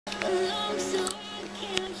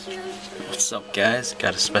What's up, guys?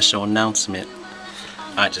 Got a special announcement.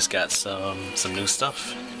 I just got some new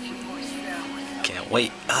stuff. Can't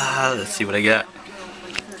wait. Let's see what I got.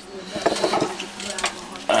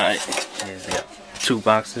 Alright, here's I got 2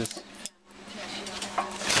 boxes.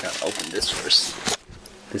 Gotta open this first.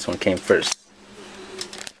 This one came first.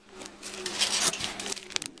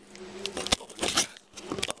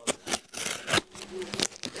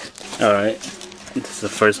 Alright, this is the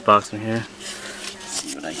first box in here. Let's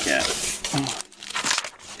see what I got.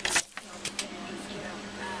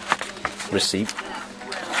 Receipt.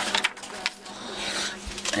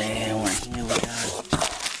 And right here we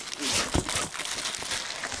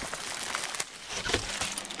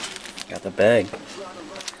got the bag.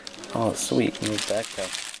 Oh, sweet. New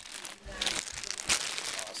backpack.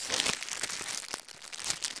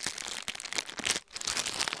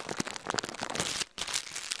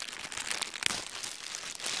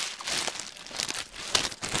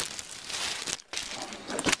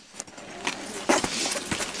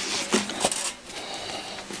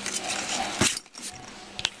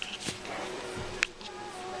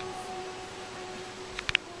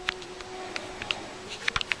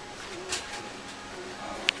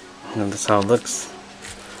 And that's how it looks.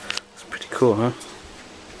 It's pretty cool, huh?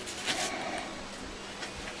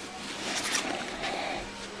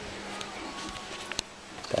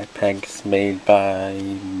 Backpacks made by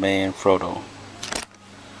Manfrotto.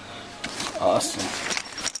 Awesome.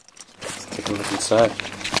 Let's take a look inside.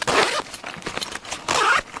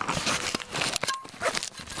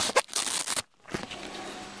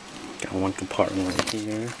 Got one compartment right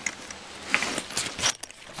here.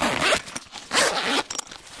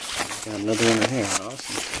 Got another one in here.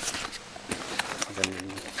 Awesome.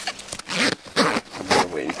 Another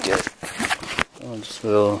way to get. Oh, just a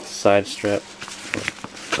little side strap,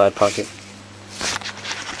 side pocket.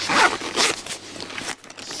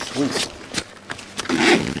 Sweet.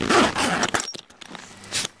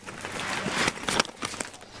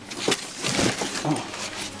 Oh.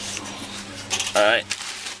 All right.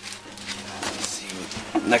 Let's see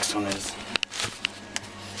what the next one is.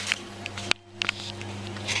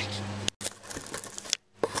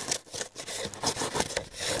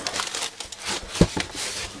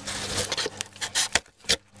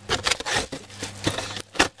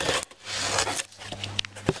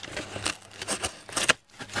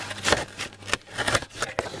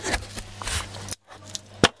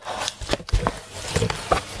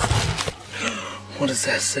 What does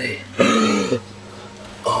that say?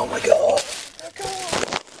 Oh my god!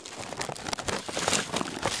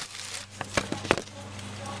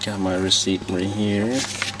 Got my receipt right here.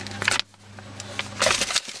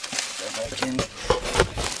 Go back in.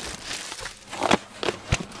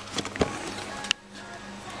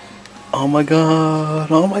 Oh my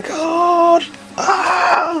god! Oh my god!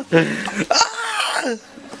 Ah! Ah!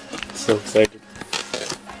 So excited.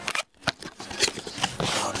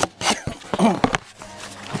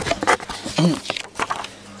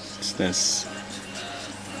 What's this?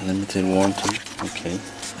 Limited warranty. Okay.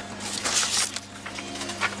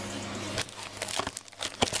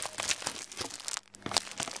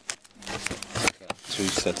 Got 2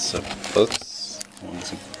 sets of books.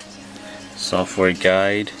 One's a software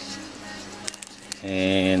guide,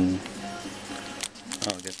 and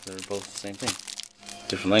I guess they're both the same thing.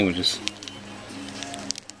 Different languages.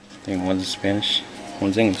 I think one's Spanish,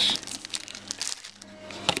 one's English.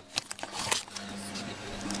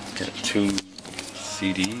 Got 2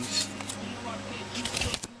 CDs.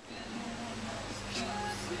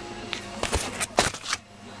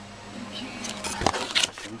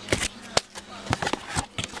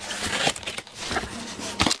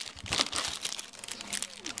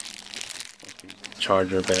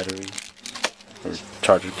 Charger battery or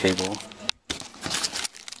charger cable.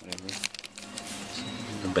 Whatever.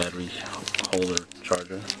 The battery holder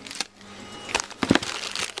charger.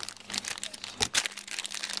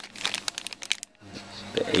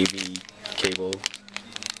 The AV cable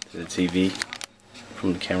to the TV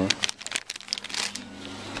from the camera.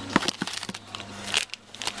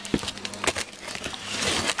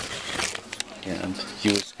 And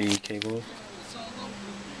USB cable.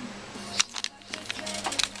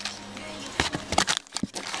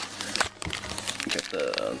 Got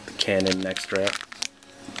the Canon neck strap.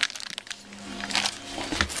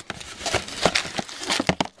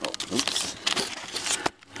 Oh, oops.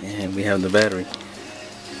 And we have the battery.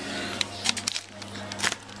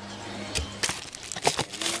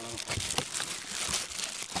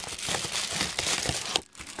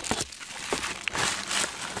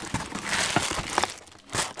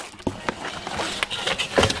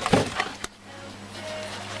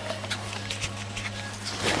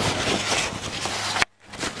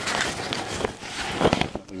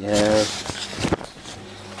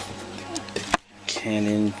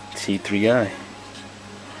 T3i.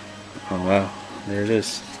 Oh wow, there it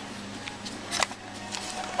is.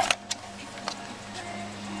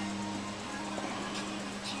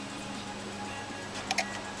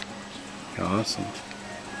 Awesome.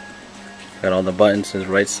 Got all the buttons to the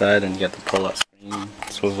right side, and you got the pull-out screen,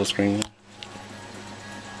 swivel screen.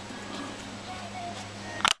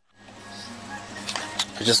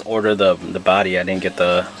 I just ordered the body. I didn't get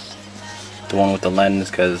the one with the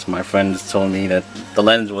lens because my friends told me that the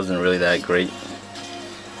lens wasn't really that great.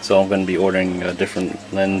 So I'm going to be ordering a different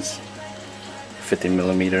lens,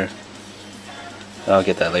 50mm. I'll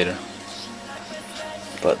get that later.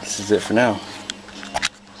 But this is it for now.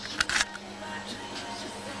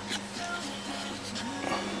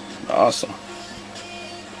 Awesome.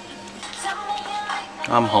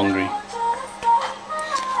 I'm hungry,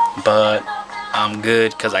 but I'm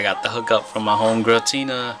good because I got the hookup from my homegirl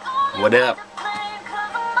Tina. What up?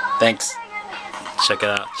 Thanks. Check it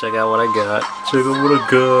out. Check out what I got. Check out what I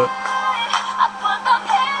got.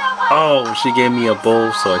 Oh, she gave me a bowl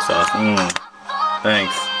of soy sauce.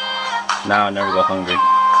 Thanks. Now I'll never go hungry.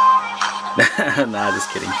 Nah, just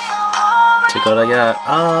kidding. Check out what I got.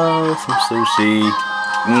 Oh, some sushi.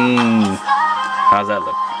 How's that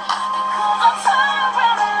look?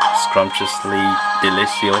 Scrumptiously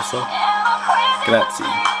delicioso. Grazie.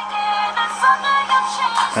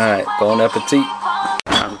 Alright, bon appetit.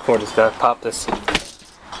 I'm recording this guy. Pop this. I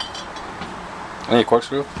need a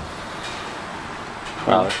corkscrew?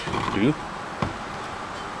 Do you?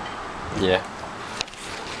 Yeah.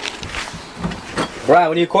 Brian,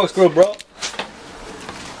 we need a corkscrew, bro.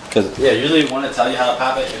 Cause yeah, usually want to tell you how to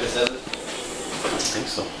pop it if it says it. I think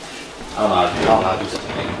so. I don't know how to do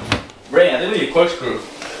something. Ray, I think we need a corkscrew.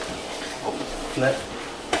 Open that.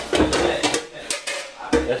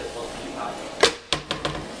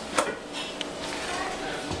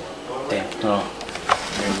 Damn. Oh.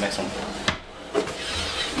 Maybe the next one.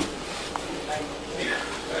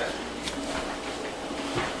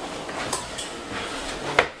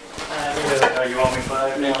 You want me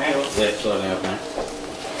 5 now? Yeah, slow down, man.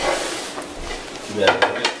 Yeah.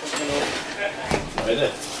 Right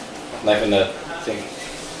there. Knife in the thing.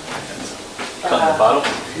 Cut in the bottle.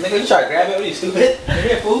 Nigga, you try to grab it? What are you, stupid? You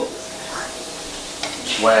here, fool?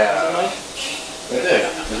 Wow. Right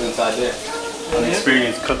there. It's inside there. An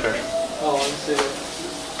experienced cooker. Oh, let me see that.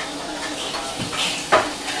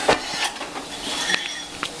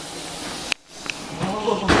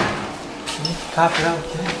 Oh. Cop it out,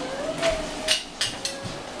 kid.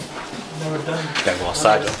 Never done. Gotta go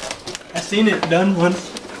outside though. I seen it done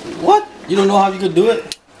once. What? You don't know how you could do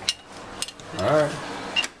it? Alright.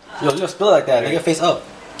 Yo, you don't spill it like that. Nigga, face up.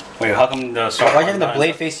 Wait, how come the Why are you having the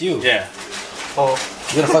blade face you? Yeah. Oh.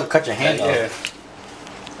 You're gonna fucking cut your hand off. Yeah.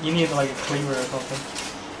 You need like a cleaver or something.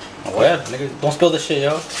 Oh, yeah, nigga, don't spill this shit,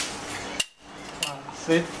 yo.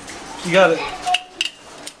 See? You got it.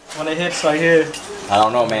 When it hits right here. I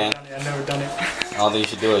don't know, man. I've never done it. I don't think you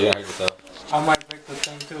should do it. You're gonna hurt yourself. I might break the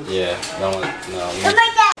thing too. Yeah, don't want no.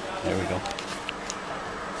 There we go.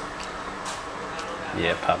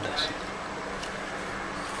 Yeah, pop that shit.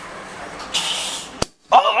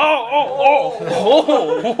 Oh!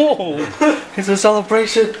 It's a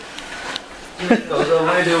celebration. Oh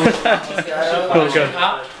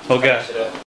god. Oh god.